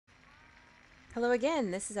Hello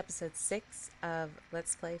again. This is episode 6 of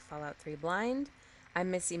Let's Play Fallout 3 Blind. I'm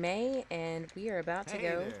MissieMae, and we are about to Hey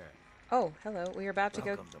go. there. Oh, hello. We are about to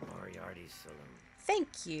go. Welcome to Moriarty's saloon.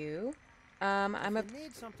 Thank you. If I'm a. you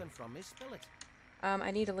need something from me, spill it. I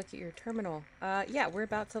need to look at your terminal. Yeah, we're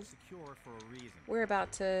about That's to. secure for a reason. We're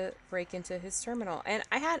about to break into his terminal, and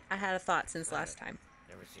I had a thought since Got it. last time.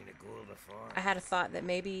 Never seen a ghoul before? I had a thought that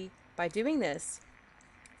maybe by doing this,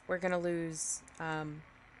 we're gonna lose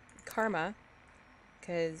karma,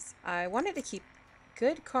 because I wanted to keep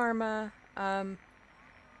good karma. But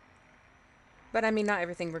I mean, not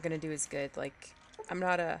everything we're gonna do is good. Like, I'm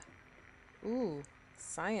not a... Ooh,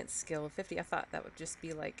 science skill of 50. I thought that would just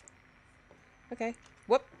be like... Okay.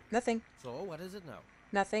 Whoop. Nothing. So, what is it now?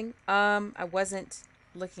 Nothing. I wasn't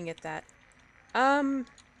looking at that.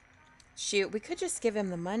 Shoot, we could just give him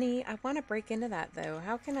the money. I want to break into that, though.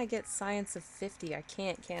 How can I get science of 50? I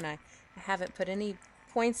can't, can I? I haven't put any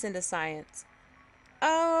points into science.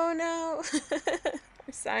 Oh, no.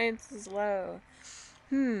 Our science is low.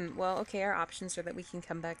 Well, okay, our options are that we can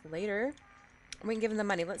come back later. We can give him the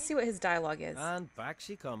money. Let's see what his dialogue is. And back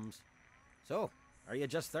she comes. So, are you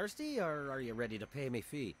just thirsty, or are you ready to pay me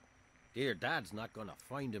fee? Dear Dad's not gonna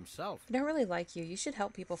find himself. I don't really like you. You should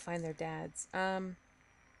help people find their dads.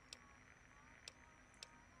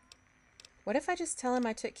 What if I just tell him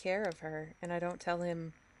I took care of her, and I don't tell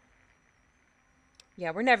him...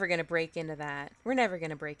 Yeah, we're never gonna break into that. We're never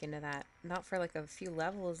gonna break into that. Not for like a few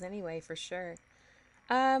levels anyway, for sure.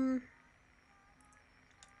 What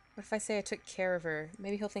if I say I took care of her?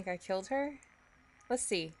 Maybe he'll think I killed her? Let's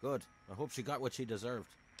see. Good. I hope she got what she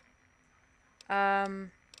deserved. Can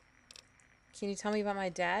you tell me about my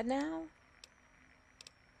dad now?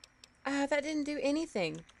 That didn't do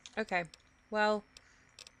anything. Okay. Well,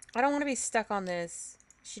 I don't want to be stuck on this.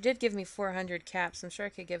 She did give me 400 caps. I'm sure I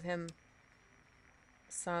could give him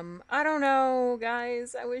some. I don't know,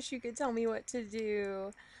 guys. I wish you could tell me what to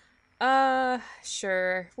do.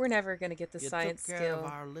 Sure. We're never gonna get the You science took care skill.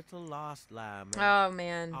 of our little lost lamb. Oh,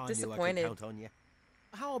 man. I knew I Disappointed. could count on you.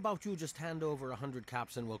 How about you just hand over 100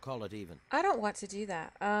 caps and we'll call it even? I don't want to do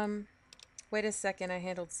that. Wait a second. I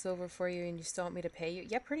handled silver for you and you still want me to pay you?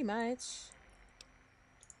 Yeah, pretty much.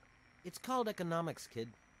 It's called economics, kid.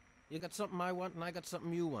 You got something I want and I got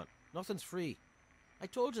something you want. Nothing's free. I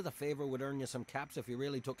told you the favor would earn you some caps if you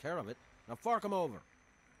really took care of it. Now fork 'em over.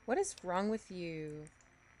 What is wrong with you?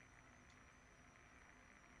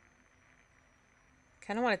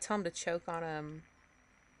 Kind of want to tell him to choke on him.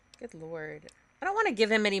 Good lord. I don't want to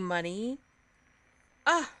give him any money.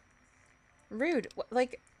 Ah, rude.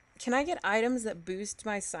 Like, can I get items that boost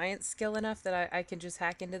my science skill enough that I can just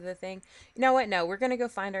hack into the thing? You know what? No, we're going to go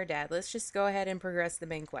find our dad. Let's just go ahead and progress the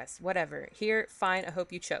main quest. Whatever. Here, fine. I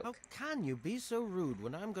hope you choke. How can you be so rude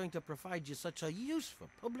when I'm going to provide you such a useful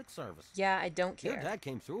public service? Yeah, I don't care. Your dad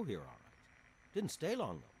came through here all right. Didn't stay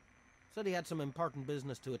long, though. Said he had some important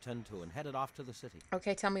business to attend to and headed off to the city.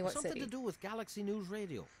 Okay, tell me what Something city. to do with Galaxy News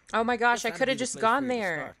Radio. Oh my gosh, Guess I that'd could be have the just place gone for you to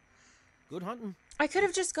there. start. Good hunting. I could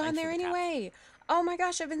have just gone Thanks there for the caps. anyway. Oh my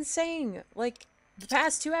gosh, I've been saying, like, the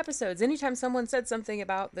past 2 episodes, anytime someone said something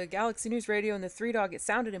about the Galaxy News Radio and the Three Dog, it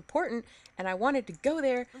sounded important, and I wanted to go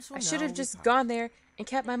there. And so I should now have we just part. gone there and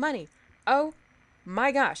kept my money. Oh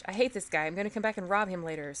my gosh, I hate this guy. I'm gonna come back and rob him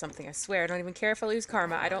later or something. I swear, I don't even care if I lose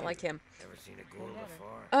karma. I don't like him. Never seen a ghoul before.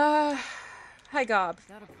 Hi Gob. Is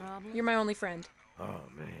that a problem? You're my only friend. Oh,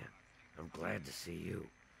 man. I'm glad to see you.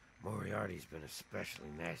 Moriarty's been especially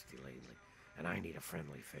nasty lately, and I need a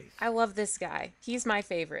friendly face. I love this guy. He's my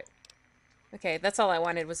favorite. Okay, that's all I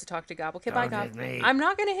wanted was to talk to Gob. Okay, bye, Don't Gob. hit me. I'm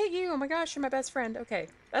not gonna hit you. Oh my gosh, you're my best friend. Okay,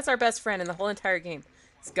 that's our best friend in the whole entire game.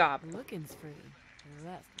 It's Gob. Looking's free.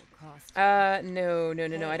 That's what cost.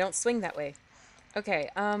 No. I don't swing that way. Okay,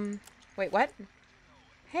 wait, what?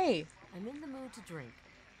 Hey. I'm in the mood to drink,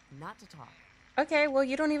 not to talk. Okay, well,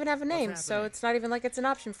 you don't even have a name, so happening? it's not even like it's an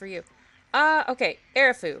option for you. Okay,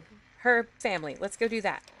 Arefu. Her family. Let's go do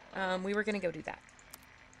that. We were gonna go do that.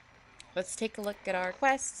 Let's take a look at our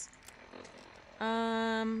quests.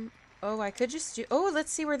 Oh, I could just do... Oh,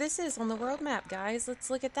 let's see where this is on the world map, guys. Let's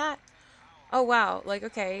look at that. Oh, wow. Like,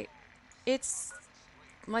 okay. It's,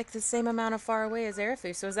 like, the same amount of far away as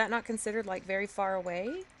Arefu. So is that not considered, like, very far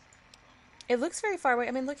away? It looks very far away.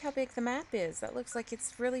 I mean, look how big the map is. That looks like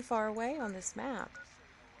it's really far away on this map.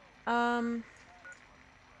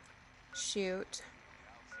 Shoot.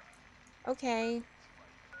 Okay.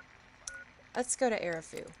 Let's go to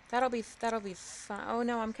Arefu. That'll be fun. Oh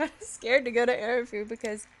no, I'm kind of scared to go to Arefu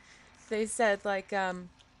because they said like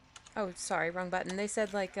oh, sorry, wrong button. They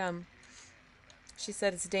said like she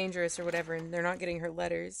said it's dangerous or whatever and they're not getting her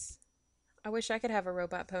letters. I wish I could have a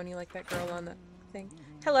robot pony like that girl on the thing.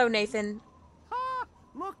 Hello, Nathan.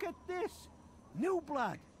 Look at this. New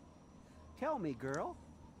blood. Tell me, girl,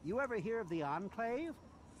 you ever hear of the Enclave?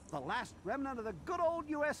 The last remnant of the good old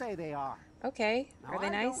USA they are. Okay. Now, Are they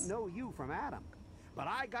I nice? don't know you from Adam, but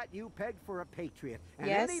I got you pegged for a patriot. And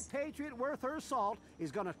Yes. any patriot worth her salt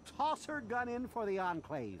is gonna toss her gun in for the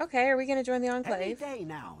Enclave. Okay, are we gonna join the Any Enclave? day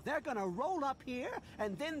now, they're gonna roll up here,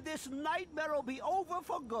 and then this nightmare will be over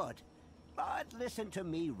for good. But listen to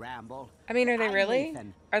me, Ramble. I mean, are they I'm really?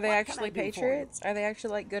 Nathan. Are they What can I actually do for you? patriots? Are they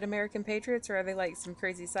actually like good American patriots, or are they like some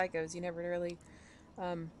crazy psychos? You never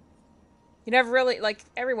really, like,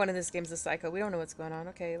 everyone in this game's a psycho. We don't know what's going on.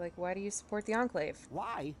 Okay, like, why do you support the Enclave?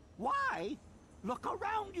 Why? Why? Look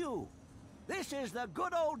around you. This is the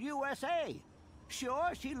good old USA.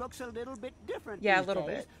 Sure, she looks a little bit different Yeah, a these little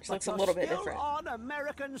days, bit. She but looks a you're little bit still different. on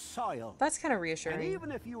American soil. That's kind of And reassuring.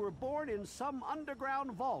 even if you were born in some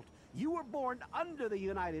underground vault, you were born under the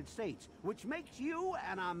United States, which makes you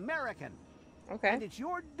an American. And Okay. it's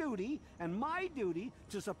your duty and my duty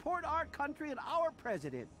to support our country and our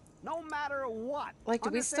president, no matter what. Like, do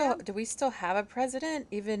Understand? we still have a president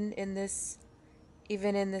even in this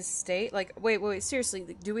state? Like, wait, seriously,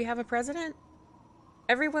 like, do we have a president?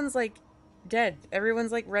 Everyone's like dead.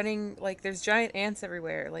 Everyone's like running, like there's giant ants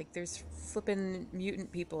everywhere. Like there's flippin'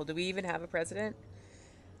 mutant people. Do we even have a president?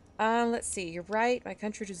 Let's see. You're right. My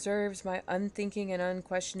country deserves my unthinking and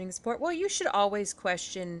unquestioning support. Well, you should always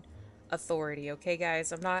question authority, okay,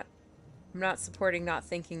 guys? I'm not supporting not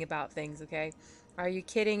thinking about things, okay? Are you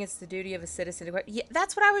kidding? It's the duty of a citizen to... Yeah,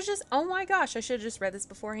 that's what I was just... Oh my gosh, I should have just read this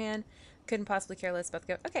beforehand. Couldn't possibly care less about the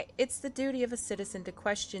government. Okay, it's the duty of a citizen to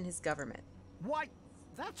question his government. What?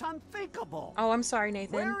 That's unthinkable. Oh, I'm sorry,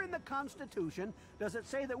 Nathan. Where in the Constitution does it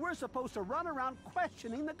say that we're supposed to run around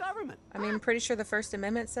questioning the government? I mean, I'm pretty sure the First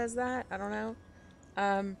Amendment says that. I don't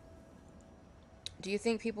know. Do you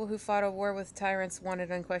think people who fought a war with tyrants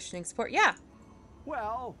wanted unquestioning support? Yeah.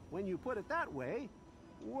 Well, when you put it that way,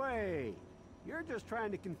 you're just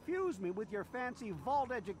trying to confuse me with your fancy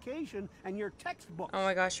vault education and your textbooks. Oh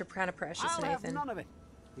my gosh, you're kind of precious, I'll have Nathan. none of it.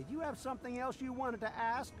 Did you have something else you wanted to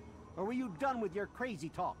ask? Or were you done with your crazy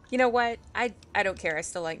talk? You know what? I don't care. I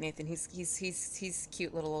still like Nathan. He's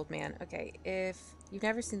cute little old man. Okay, if you've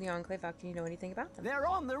never seen the Enclave, how can you know anything about them? They're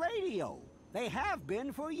on the radio. They have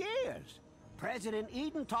been for years. President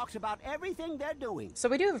Eden talks about everything they're doing. So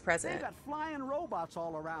we do have a They've president. got flying robots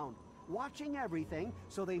all around, watching everything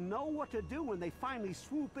so they know what to do when they finally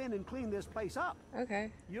swoop in and clean this place up.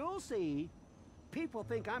 Okay. You'll see. People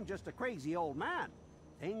think I'm just a crazy old man.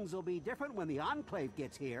 Things will be different when the Enclave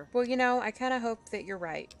gets here. Well, you know, I kind of hope that you're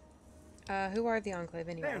right. Who are the Enclave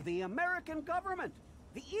anyway? They're the American government.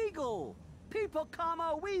 The Eagle. People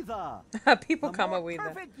comma we the. People The come more with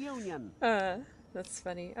them. perfect union. That's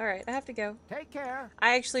funny. All right, I have to go. Take care.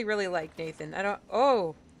 I actually really like Nathan. I don't.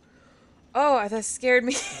 Oh, that scared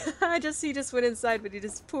me. He just went inside, but he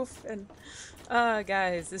just poof and.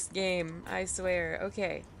 Guys, this game, I swear.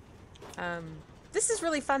 Okay. This is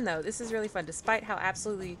really fun though. This is really fun, despite how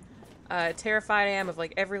absolutely terrified I am of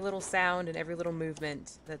like every little sound and every little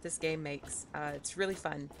movement that this game makes. It's really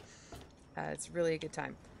fun. It's really a good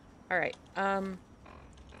time. All right.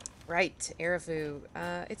 Right, Arefu.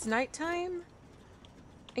 It's nighttime.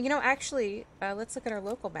 And you know, actually, let's look at our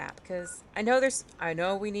local map because I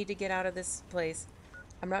know we need to get out of this place.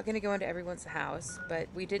 I'm not going to go into everyone's house, but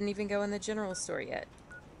we didn't even go in the general store yet.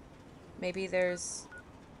 Maybe there's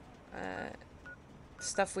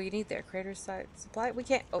stuff we need there. Creator site supply. We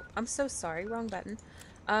can't. Oh, I'm so sorry. Wrong button.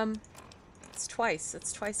 It's twice.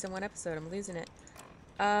 It's twice in one episode. I'm losing it.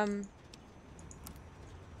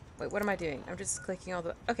 Wait, what am I doing? I'm just clicking all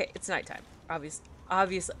the... Okay, it's nighttime. Obviously.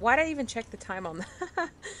 Why did I even check the time on that?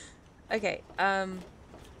 Okay,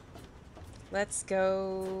 let's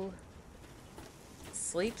go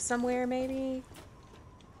sleep somewhere, maybe?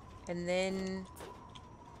 And then...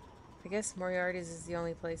 I guess Moriarty's is the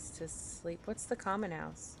only place to sleep. What's the common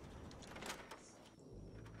house?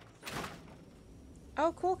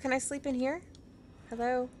 Oh, cool. Can I sleep in here?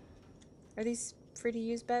 Hello? Are these free to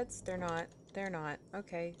use beds? They're not. They're not.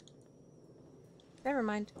 Okay. Never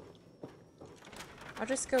mind. I'll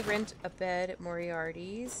just go rent a bed at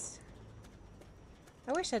Moriarty's.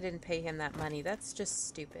 I wish I didn't pay him that money. That's just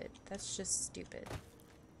stupid. That's just stupid.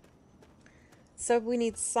 So we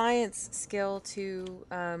need science skill to,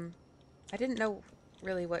 I didn't know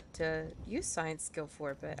really what to use science skill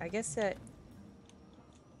for, but I guess that...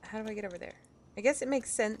 How do I get over there? I guess it makes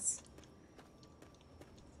sense.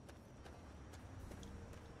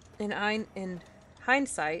 In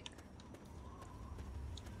hindsight...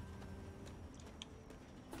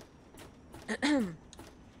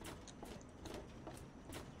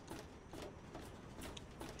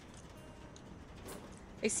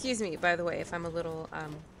 Excuse me, by the way, if I'm a little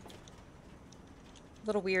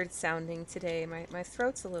weird sounding today. My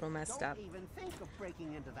throat's a little messed Don't up. even think of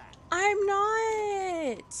breaking into that. I'm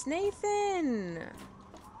not! Nathan!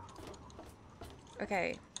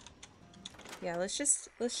 Okay. Yeah, let's just...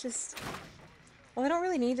 Well, I don't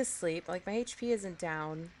really need to sleep. Like, my HP isn't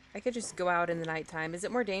down. I could just go out in the nighttime. Is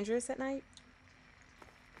it more dangerous at night?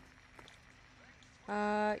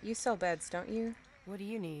 You sell beds, don't you? What do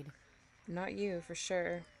you need? Not you, for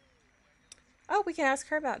sure. Oh, we can ask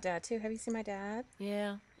her about Dad, too. Have you seen my dad?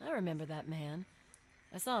 Yeah, I remember that man.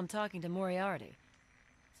 I saw him talking to Moriarty.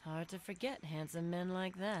 It's hard to forget handsome men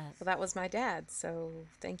like that. Well, that was my dad, so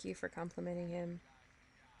thank you for complimenting him.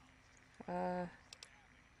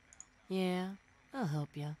 Yeah, I'll help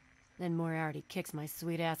you. Then Moriarty kicks my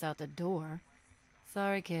sweet ass out the door.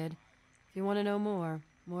 Sorry, kid. If you want to know more,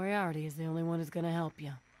 Moriarty is the only one who's gonna help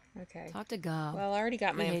you. Okay. Talk to Gob. Well, I already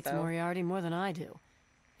got my He hates info. Moriarty more than I do.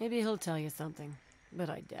 Maybe he'll tell you something, but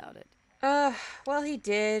I doubt it. Well, he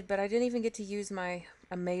did, but I didn't even get to use my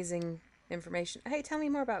amazing information. Hey, tell me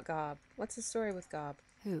more about Gob. What's the story with Gob?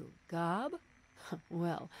 Who, Gob?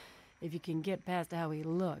 Well, if you can get past how he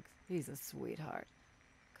looks, he's a sweetheart.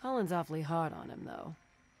 Colin's awfully hard on him, though.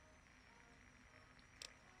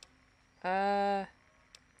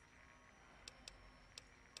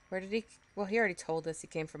 Where did he... Well, he already told us he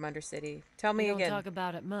came from Undercity. Tell me We don't again. talk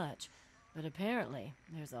about it much, but apparently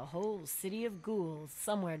there's a whole city of ghouls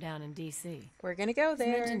somewhere down in D.C. We're gonna go He's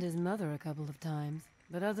there. mentioned his mother a couple of times,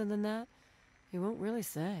 but other than that, he won't really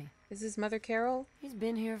say. Is his mother Carol? He's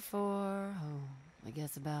been here for, I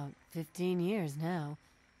guess about 15 years now.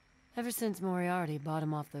 Ever since Moriarty bought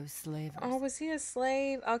him off those slavers. Oh, was he a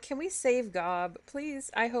slave? Oh, can we save Gob? Please,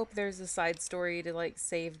 I hope there's a side story to, like,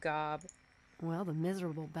 save Gob. Well, the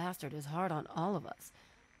miserable bastard is hard on all of us,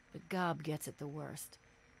 but Gob gets it the worst.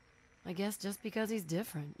 I guess just because he's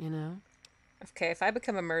different, you know? Okay, if I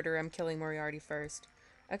become a murderer, I'm killing Moriarty first.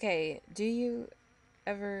 Okay, do you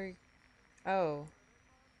ever... Oh.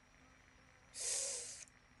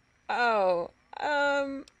 Oh.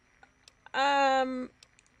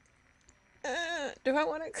 Do I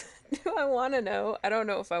want to... Do I want to know? I don't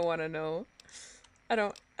know if I want to know. I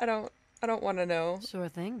don't want to know. Sure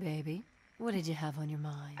thing, baby. What did you have on your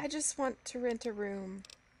mind? I just want to rent a room.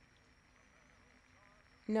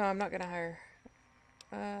 No, I'm not gonna hire.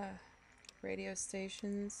 Radio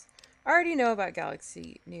stations. I already know about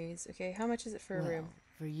Galaxy News. Okay, how much is it for a Well, room?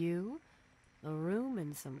 for you, a room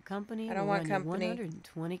and some company I don't will want run you company.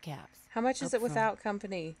 120 caps. How much is Up it front. without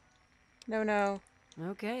company? No, no.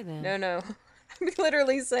 Okay, then. No, no. I'm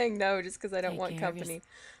literally saying no just because I don't Take want care of company.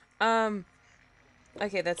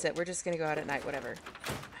 Okay, that's it. We're just gonna go out at night, whatever.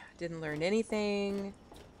 Didn't learn anything.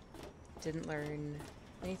 Didn't learn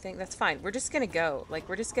anything. That's fine. We're just gonna go. Like,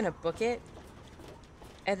 we're just gonna book it.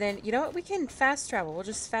 And then, you know what? We can fast travel. We'll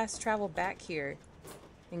just fast travel back here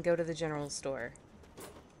and go to the general store.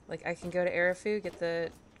 Like, I can go to Arefu, get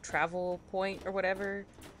the travel point or whatever,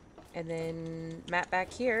 and then map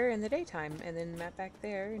back here in the daytime, and then map back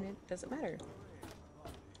there, and it doesn't matter.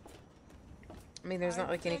 I mean, there's not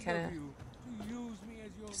like any kind of...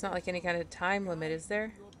 There's not like any kind of time limit, is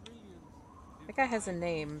there? That guy has a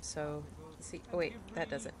name, so... Is he... Oh, wait, that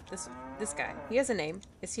doesn't. This guy. He has a name.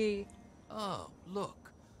 Is he... Oh, look.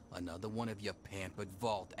 Another one of your pampered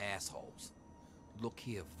vault assholes. Look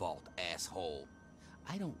here, vault asshole.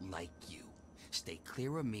 I don't like you. Stay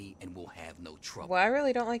clear of me and we'll have no trouble. Well, I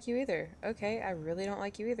really don't like you either. Okay, I really don't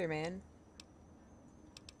like you either, man.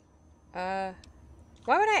 Why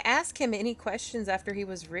would I ask him any questions after he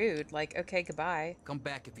was rude? Like, okay, goodbye. Come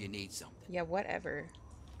back if you need something. Yeah, whatever.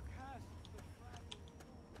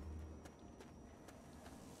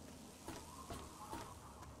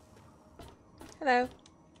 Hello.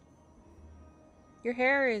 Your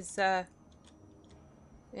hair is,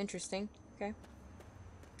 interesting. Okay.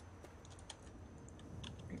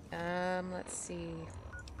 Let's see.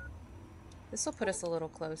 This will put us a little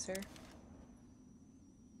closer.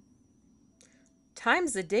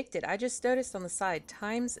 Time's addicted. I just noticed on the side.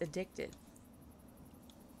 Time's addicted.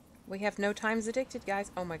 We have no times addicted,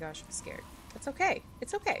 guys. Oh my gosh, I'm scared. That's okay.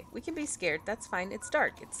 It's okay. We can be scared. That's fine. It's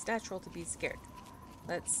dark. It's natural to be scared.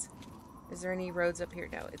 Let's... Is there any roads up here?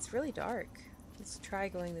 No, it's really dark. Let's try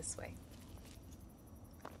going this way.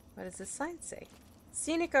 What does this sign say?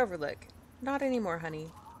 Scenic overlook. Not anymore, honey.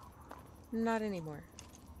 Not anymore.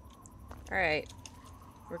 Alright.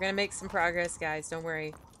 We're gonna make some progress, guys. Don't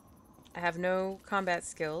worry. I have no combat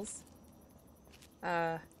skills.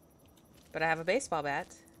 But I have a baseball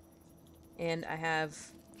bat. And I have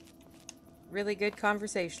really good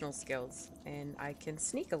conversational skills. And I can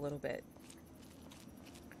sneak a little bit.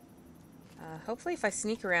 Hopefully if I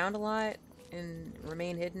sneak around a lot and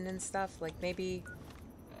remain hidden and stuff, like maybe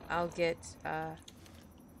I'll get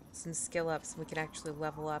some skill ups and we can actually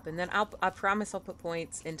level up. And then I promise I'll put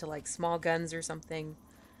points into like small guns or something.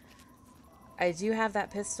 I do have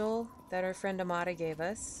that pistol that our friend Amada gave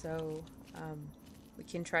us, so we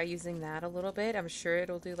can try using that a little bit. I'm sure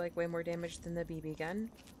it'll do like way more damage than the BB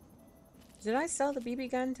gun. Did I sell the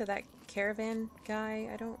BB gun to that caravan guy?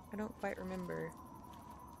 I don't quite remember.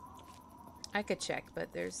 I could check,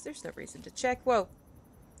 but there's no reason to check. Whoa!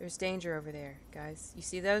 There's danger over there, guys. You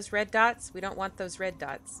see those red dots? We don't want those red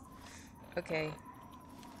dots. Okay.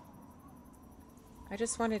 I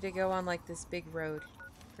just wanted to go on like this big road.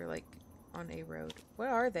 Or like on a road. What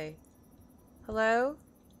are they? Hello?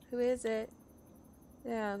 Who is it?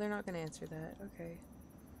 Yeah, they're not gonna answer that. Okay.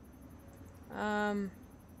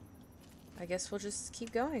 I guess we'll just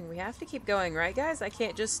keep going. We have to keep going, right, guys? I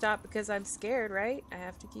can't just stop because I'm scared, right? I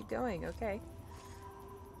have to keep going. Okay.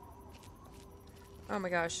 Oh my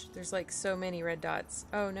gosh, there's like so many red dots.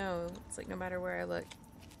 Oh no, it's like no matter where I look.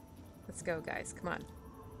 Let's go, guys. Come on.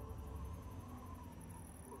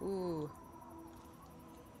 Ooh.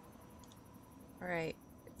 Alright,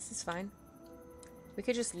 this is fine. We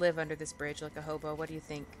could just live under this bridge like a hobo. What do you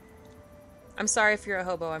think? I'm sorry if you're a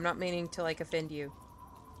hobo. I'm not meaning to like offend you.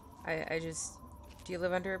 I just... Do you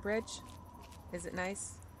live under a bridge? Is it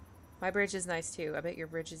nice? My bridge is nice too. I bet your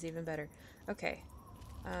bridge is even better. Okay.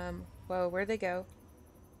 Whoa, where'd they go?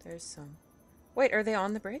 There's some. Wait, are they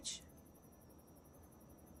on the bridge?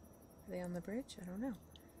 Are they on the bridge? I don't know.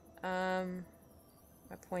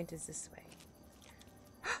 My point is this way.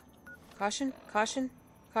 Caution, caution,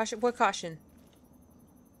 caution. What caution?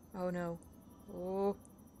 Oh no. Oh.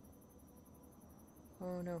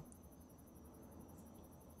 Oh no.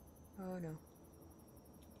 Oh no.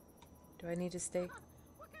 Do I need to stay?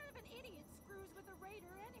 What kind of an idiot screws with a raider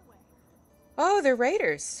anyway? Oh, they're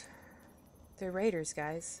raiders. They're raiders,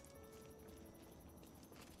 guys.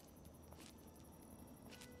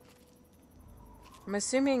 I'm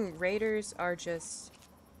assuming raiders are just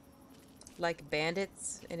like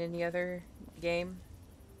bandits in any other game.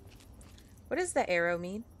 What does the arrow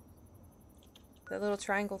mean? That little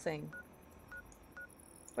triangle thing.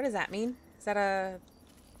 What does that mean? Is that a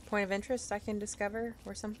point of interest I can discover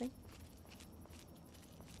or something?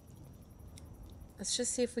 Let's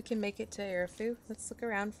just see if we can make it to Arefu. Let's look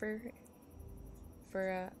around for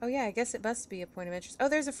oh yeah, I guess it must be a point of interest. Oh,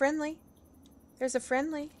 there's a friendly. There's a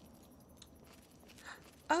friendly.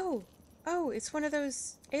 Oh, oh, it's one of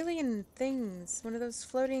those alien things. One of those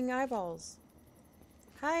floating eyeballs.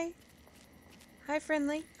 Hi. Hi,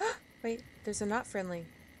 friendly. Wait, there's a not friendly.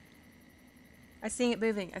 I see it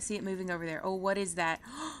moving. I see it moving over there. Oh, what is that?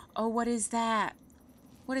 Oh, what is that?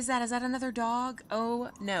 What is that? Is that another dog? Oh,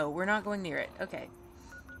 no, we're not going near it. Okay.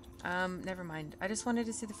 Never mind. I just wanted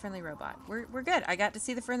to see the friendly robot. We're good. I got to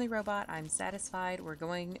see the friendly robot. I'm satisfied. We're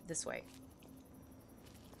going this way.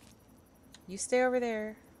 You stay over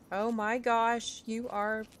there. Oh my gosh, you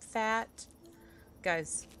are fat.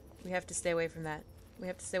 Guys, we have to stay away from that. We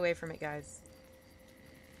have to stay away from it, guys.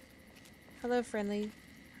 Hello, friendly.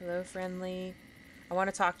 Hello, friendly. I want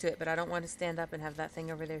to talk to it, but I don't want to stand up and have that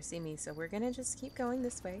thing over there see me, so we're gonna just keep going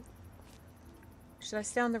this way. Should I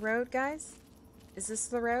stay on the road, guys? Is this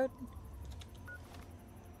the road?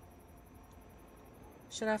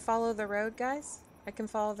 Should I follow the road, guys? I can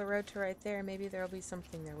follow the road to right there. Maybe there'll be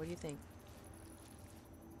something there. What do you think?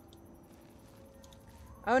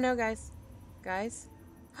 Oh no, guys. Guys.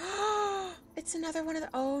 It's another one of the...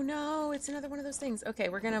 Oh no, it's another one of those things. Okay,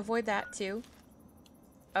 we're gonna avoid that too.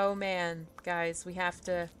 Oh man, guys, we have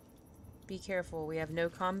to be careful. We have no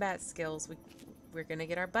combat skills. We're gonna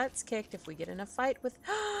get our butts kicked if we get in a fight with...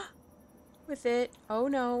 with it. Oh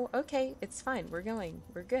no. Okay, it's fine. We're going.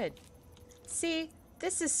 We're good. See,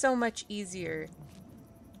 this is so much easier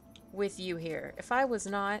with you here. If I was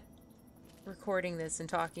not recording this and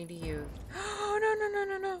talking to you... Oh no, no,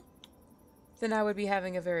 no, no, no. Then I would be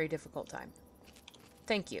having a very difficult time.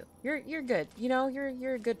 Thank you. You're good. You know,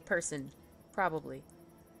 you're a good person. Probably.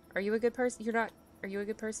 Are you a good person? You're not... Are you a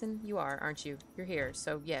good person? You are, aren't you? You're here,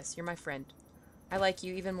 so yes, you're my friend. I like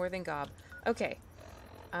you even more than Gob. Okay.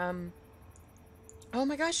 Oh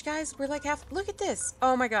my gosh, guys, we're like half... Look at this!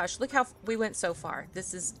 Oh my gosh, look how we went so far.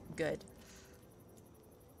 This is good.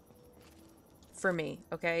 For me,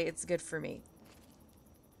 okay? It's good for me.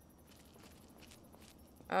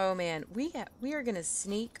 Oh man, we are gonna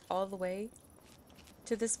sneak all the way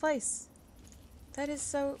to this place. That is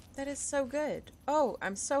so good. Oh,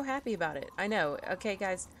 I'm so happy about it. I know. Okay,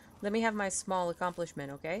 guys, let me have my small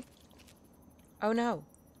accomplishment, okay? Oh no.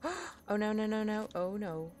 Oh no, no, no, no. Oh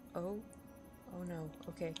no. Oh. Oh no.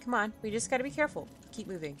 Okay, come on. We just gotta be careful. Keep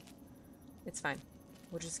moving. It's fine.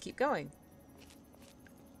 We'll just keep going.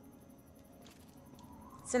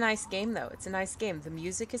 It's a nice game, though. It's a nice game. The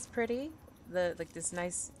music is pretty. Like this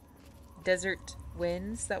nice desert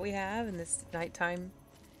winds that we have, and this nighttime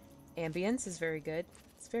ambience is very good.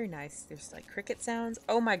 It's very nice. There's like cricket sounds.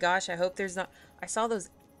 Oh my gosh! I hope there's not. I saw those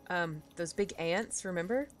big ants.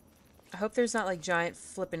 Remember? I hope there's not like giant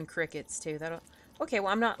flippin' crickets too. That'll. Okay,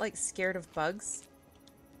 well I'm not like scared of bugs.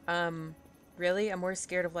 Really, I'm more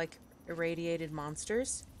scared of like irradiated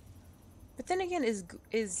monsters. But then again,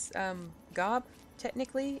 is Gob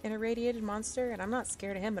technically an irradiated monster? And I'm not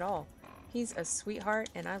scared of him at all. He's a sweetheart,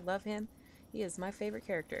 and I love him. He is my favorite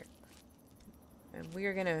character. And we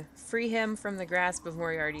are gonna free him from the grasp of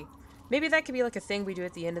Moriarty. Maybe that could be like a thing we do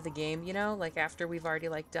at the end of the game, you know? Like after we've already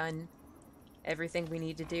like done everything we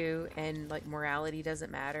need to do, and like morality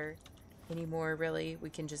doesn't matter anymore, really. We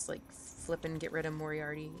can just like flip and get rid of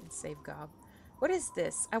Moriarty and save Gob. What is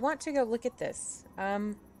this? I want to go look at this.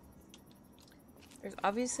 There's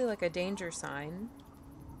obviously like a danger sign.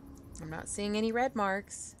 I'm not seeing any red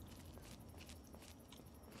marks.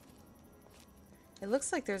 It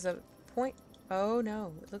looks like there's a point. Oh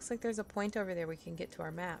no, it looks like there's a point over there we can get to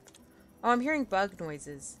our map. Oh, I'm hearing bug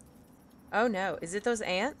noises. Oh no, is it those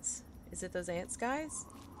ants? Is it those ants, guys?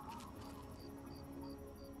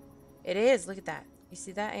 It is, look at that. You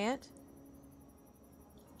see that ant?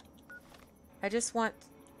 I just want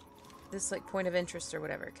this like point of interest or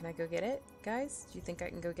whatever. Can I go get it, guys? Do you think I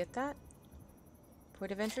can go get that?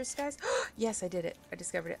 Point of interest, guys? Yes, I did it. I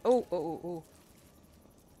discovered it. Oh, oh, oh, oh.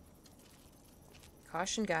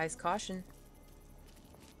 Caution, guys, caution.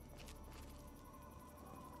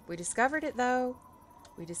 We discovered it, though.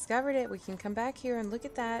 We discovered it. We can come back here and look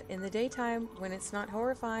at that in the daytime when it's not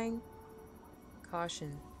horrifying.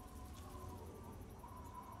 Caution.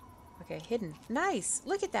 Okay, hidden. Nice!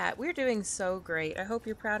 Look at that. We're doing so great. I hope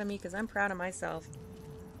you're proud of me because I'm proud of myself.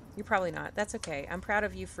 You're probably not. That's okay. I'm proud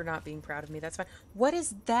of you for not being proud of me. That's fine. What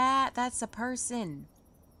is that? That's a person.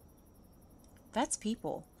 That's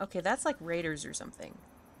people. Okay, that's like raiders or something.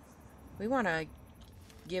 We want to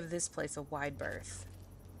give this place a wide berth.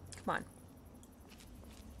 Come on.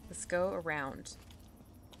 Let's go around.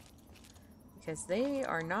 Because they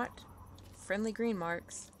are not friendly green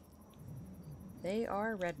marks. They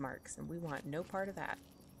are red marks, and we want no part of that.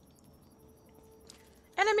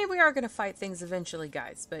 And I mean, we are going to fight things eventually,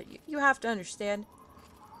 guys, but you have to understand.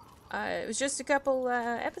 It was just a couple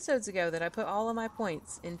episodes ago that I put all of my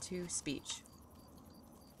points into speech.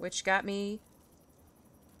 Which got me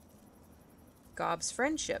Gob's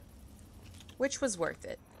friendship. Which was worth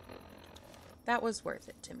it. That was worth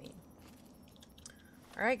it to me.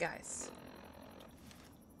 Alright, guys.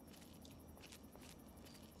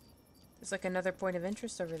 There's like another point of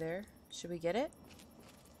interest over there. Should we get it?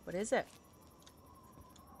 What is it?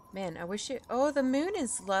 Man, I wish it... Oh, the moon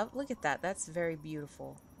is love. Look at that. That's very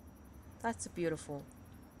beautiful. That's a beautiful,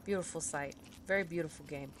 beautiful sight. Very beautiful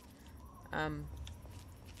game.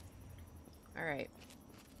 Alright.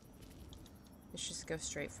 Let's just go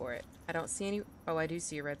straight for it. I don't see any... Oh, I do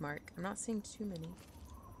see a red mark. I'm not seeing too many.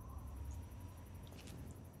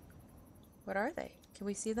 What are they? Can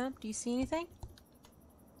we see them? Do you see anything?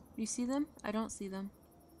 Do you see them? I don't see them.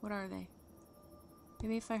 What are they?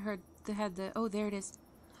 Maybe if I heard they had the... Oh, there it is.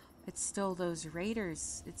 It's still those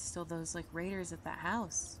raiders. It's still those, like, raiders at that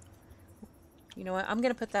house. You know what? I'm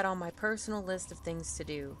gonna put that on my personal list of things to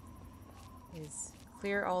do. Is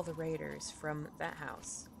clear all the raiders from that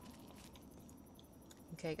house.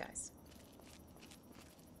 Okay, guys.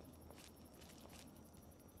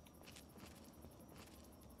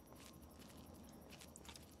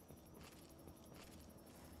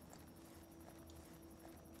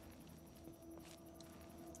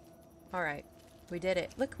 Alright. We did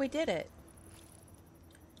it. Look, we did it.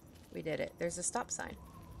 We did it. There's a stop sign.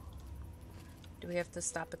 Do we have to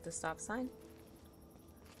stop at the stop sign?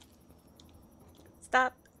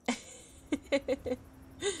 Stop!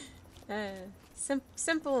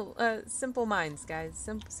 Simple minds, guys.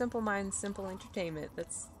 Simple minds, simple entertainment.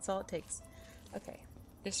 That's all it takes. Okay.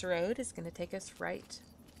 This road is going to take us right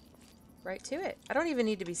to it. I don't even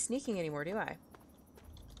need to be sneaking anymore, do I?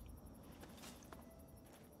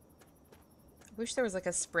 I wish there was like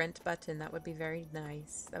a sprint button. That would be very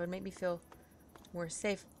nice. That would make me feel more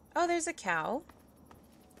safe. Oh, there's a cow.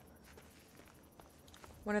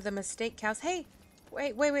 One of the mistake cows. Hey!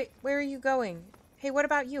 Wait. Where are you going? Hey, what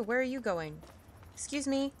about you? Where are you going? Excuse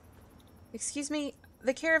me. Excuse me.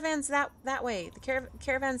 The caravan's that way. The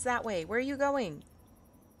caravan's that way. Where are you going?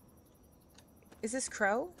 Is this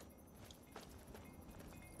Crow?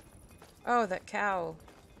 Oh, that cow.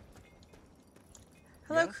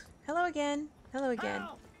 Hello. Yes? Hello again. Hello again.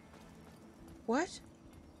 Help! What?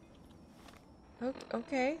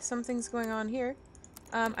 Okay, something's going on here.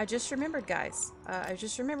 I just remembered, guys.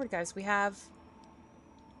 We have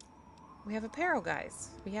apparel, guys.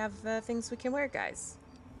 We have things we can wear, guys.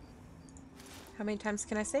 How many times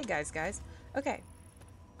can I say guys? Okay.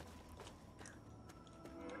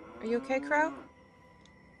 Are you okay, Crow?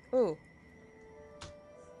 Ooh.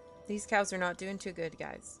 These cows are not doing too good,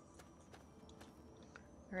 guys.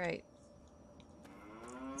 Alright.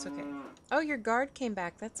 It's okay. Oh, your guard came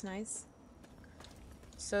back. That's nice.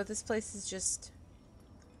 So this place is just...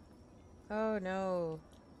 Oh, no.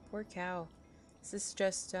 Poor cow. This is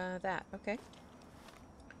just, that. Okay.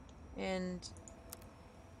 And...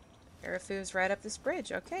 Arefu is right up this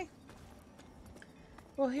bridge. Okay.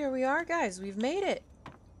 Well, here we are, guys. We've made it.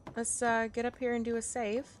 Let's, get up here and do a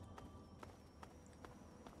save.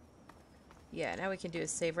 Yeah, now we can do a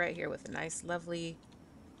save right here with a nice, lovely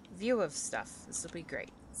view of stuff. This will be great.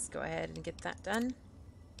 Let's go ahead and get that done.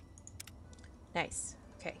 Nice.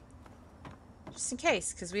 Okay. Just in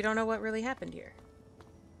case, because we don't know what really happened here.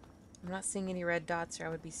 I'm not seeing any red dots or I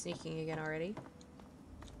would be sneaking again already.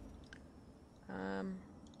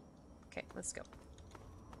 Okay, let's go.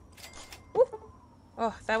 Woo!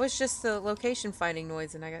 Oh, that was just the location finding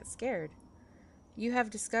noise and I got scared. You have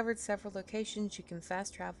discovered several locations. You can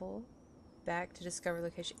fast travel back to discover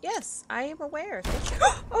location. Yes, I am aware. Thank you.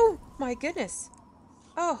 Oh, my goodness.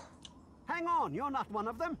 Oh. Hang on, you're not one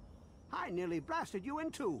of them. I nearly blasted you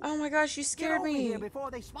in two. Oh my gosh, you Get scared over me. here before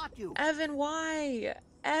they spot you. Evan, why?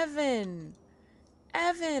 Evan,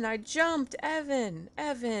 I jumped. Evan,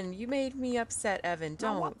 you made me upset, Evan.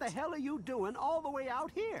 Don't. Now what the hell are you doing all the way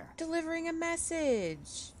out here? Delivering a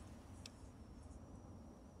message.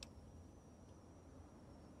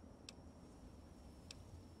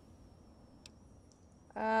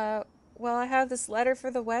 Well, I have this letter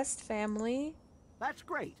for the West family. That's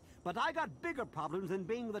great, but I got bigger problems than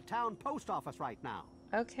being the town post office right now.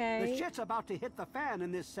 Okay. The shit's about to hit the fan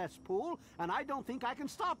in this cesspool, and I don't think I can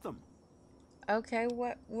stop them. Okay,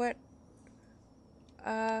 what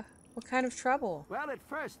kind of trouble? Well, at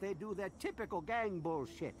first they do their typical gang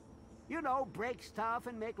bullshit. You know, break stuff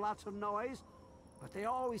and make lots of noise. But they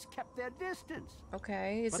always kept their distance.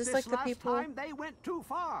 Okay, is But this like the last people? time they went too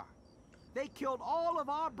far. They killed all of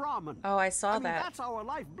our Brahmin. Oh, I saw I mean, that. that's our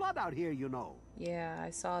lifeblood out here, you know. Yeah, I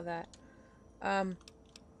saw that.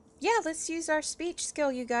 Yeah, let's use our speech skill,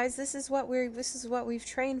 you guys. This is what we've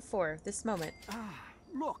trained for, this moment.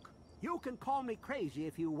 Look, you can call me crazy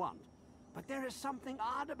if you want, but there is something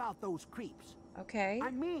odd about those creeps. Okay.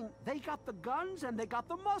 I mean, they got the guns and they got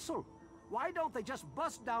the muscle. Why don't they just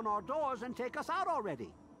bust down our doors and take us out already?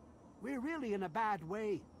 We're really in a bad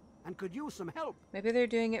way and could use some help. Maybe they're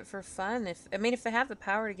doing it for fun. If they have the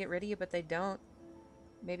power to get rid of you, but they don't.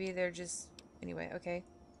 Maybe they're just... Anyway, okay.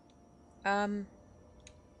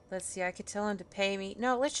 Let's see, I could tell him to pay me.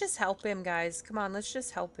 No, let's just help him, guys. Come on, let's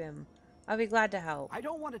just help him. I'll be glad to help. I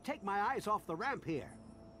don't want to take my eyes off the ramp here.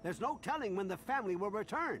 There's no telling when the family will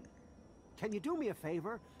return. Can you do me a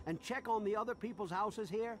favor and check on the other people's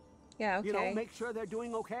houses here? Yeah, okay. You know, make sure they're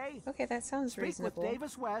doing okay. Okay, that sounds Speak reasonable. with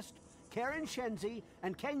Davis West, Karen Shenzi,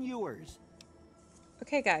 and Ken Ewers.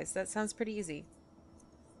 Okay, guys, that sounds pretty easy.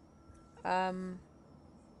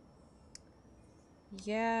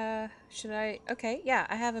 Yeah, should I? Okay, yeah,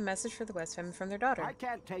 I have a message for the West family from their daughter. I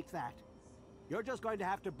can't take that. You're just going to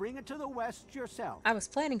have to bring it to the West yourself. I was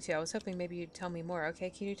planning to. I was hoping maybe you'd tell me more. Okay,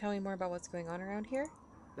 can you tell me more about what's going on around here?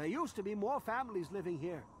 There used to be more families living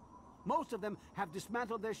here. Most of them have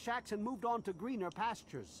dismantled their shacks and moved on to greener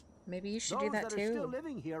pastures. Maybe you should do that Those that are still too.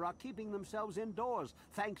 living here are keeping themselves indoors,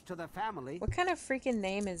 thanks to the family. What kind of freaking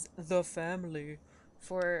name is the family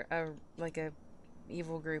for a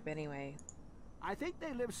evil group anyway? I think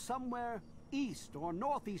they live somewhere east or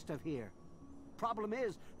northeast of here. Problem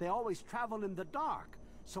is, they always travel in the dark,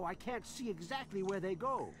 so I can't see exactly where they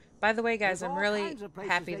go. By the way, guys, There's I'm all really kinds of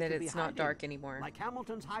places happy they that could be it's not hiding, dark anymore. Like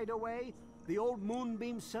Hamilton's Hideaway, the old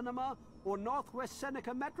Moonbeam Cinema, or Northwest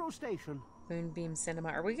Seneca Metro Station. Moonbeam Cinema.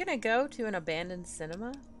 Are we gonna go to an abandoned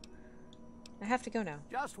cinema? I have to go now.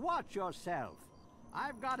 Just watch yourself.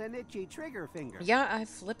 I've got an itchy trigger finger. Yeah, I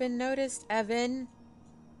flippin' noticed, Evan.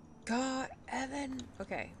 God, Evan.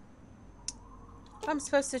 Okay. I'm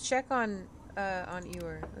supposed to check on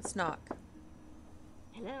Ewer. Let's knock.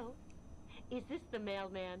 Hello? Is this the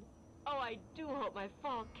mailman? Oh, I do hope my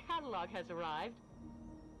fall catalog has arrived.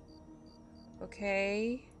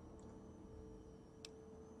 Okay.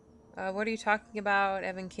 What are you talking about?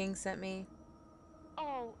 Evan King sent me.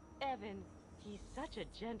 Oh, Evan, he's such a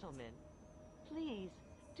gentleman. Please,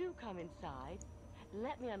 do come inside.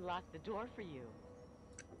 Let me unlock the door for you.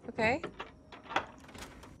 Okay.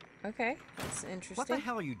 Okay, that's What interesting. the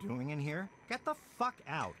hell are you doing in here? Get the fuck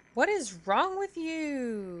out. What is wrong with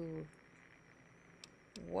you?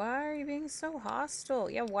 Why are you being so hostile?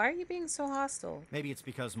 Yeah, why are you being so hostile? Maybe it's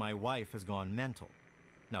because my wife has gone mental.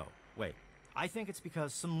 No, wait. I think it's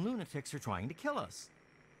because some lunatics are trying to kill us.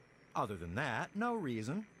 Other than that, no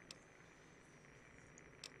reason.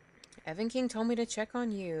 Evan King told me to check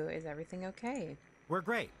on you. Is everything okay? We're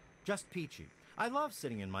great. Just peachy. I love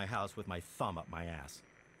sitting in my house with my thumb up my ass.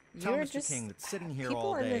 Tell You're Mr. just King that sitting here people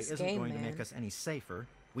all in day this isn't game, going to man. make us any safer.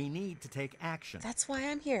 We need to take action. That's why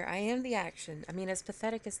I'm here. I am the action. I mean, as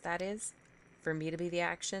pathetic as that is, for me to be the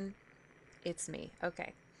action, it's me.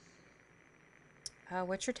 Okay.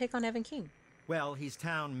 What's your take on Evan King? Well, he's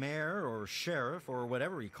town mayor or sheriff or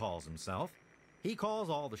whatever he calls himself. He calls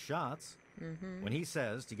all the shots. When he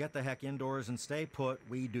says to get the heck indoors and stay put,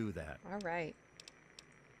 we do that. All right.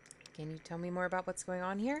 Can you tell me more about what's going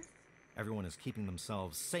on here? Everyone is keeping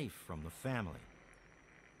themselves safe from the family.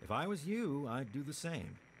 If I was you, I'd do the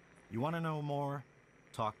same. You want to know more?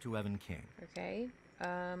 Talk to Evan King. Okay.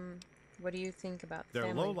 What do you think about the They're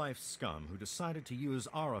family? low-life scum who decided to use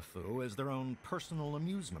Arefu as their own personal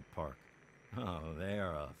amusement park. Oh, they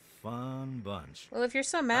are a fun bunch. Well, if you're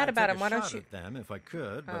so mad about I'd him, why take a don't shot you... at them if I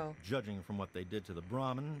could, but Oh. judging from what they did to the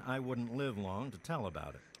Brahmin, I wouldn't live long to tell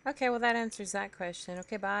about it. Okay, well, that answers that question.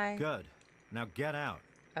 Okay, bye. Good. Now get out.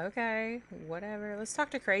 Okay, whatever. Let's talk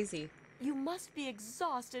to Crazy. You must be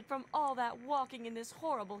exhausted from all that walking in this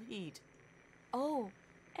horrible heat. Oh,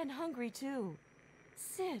 and hungry too.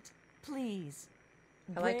 Sit, please.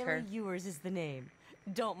 I like her. Braley Ewers is the name.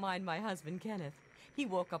 Don't mind my husband, Kenneth. He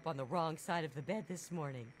woke up on the wrong side of the bed this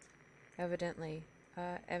morning. Evidently.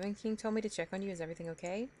 Evan King told me to check on you. Is everything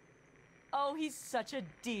okay? Oh, he's such a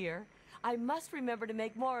dear. I must remember to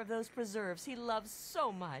make more of those preserves he loves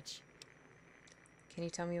so much. Can you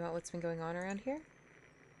tell me about what's been going on around here?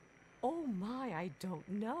 Oh my, I don't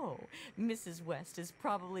know. Mrs. West is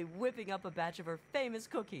probably whipping up a batch of her famous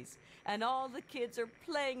cookies, and all the kids are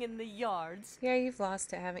playing in the yards. Yeah, you've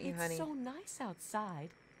lost it, haven't you, It's honey? so nice outside.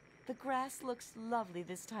 The grass looks lovely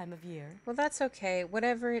this time of year. Well, that's okay.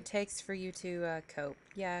 Whatever it takes for you to cope.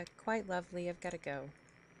 Yeah, quite lovely. I've got to go.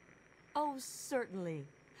 Oh, certainly.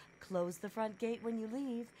 Close the front gate when you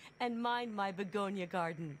leave, and mind my begonia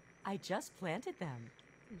garden. I just planted them.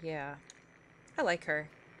 Yeah. I like her.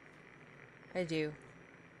 I do.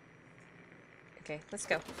 Okay, let's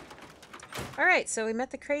go. Alright, so we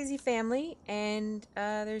met the Crazy family, and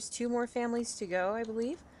there's 2 more families to go, I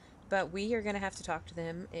believe. But we are going to have to talk to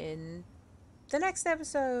them in the next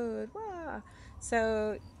episode. Wah!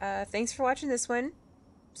 So, thanks for watching this one.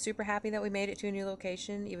 Super happy that we made it to a new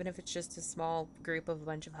location, even if it's just a small group of a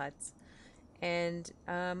bunch of huts. And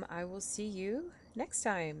I will see you next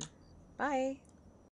time. Bye.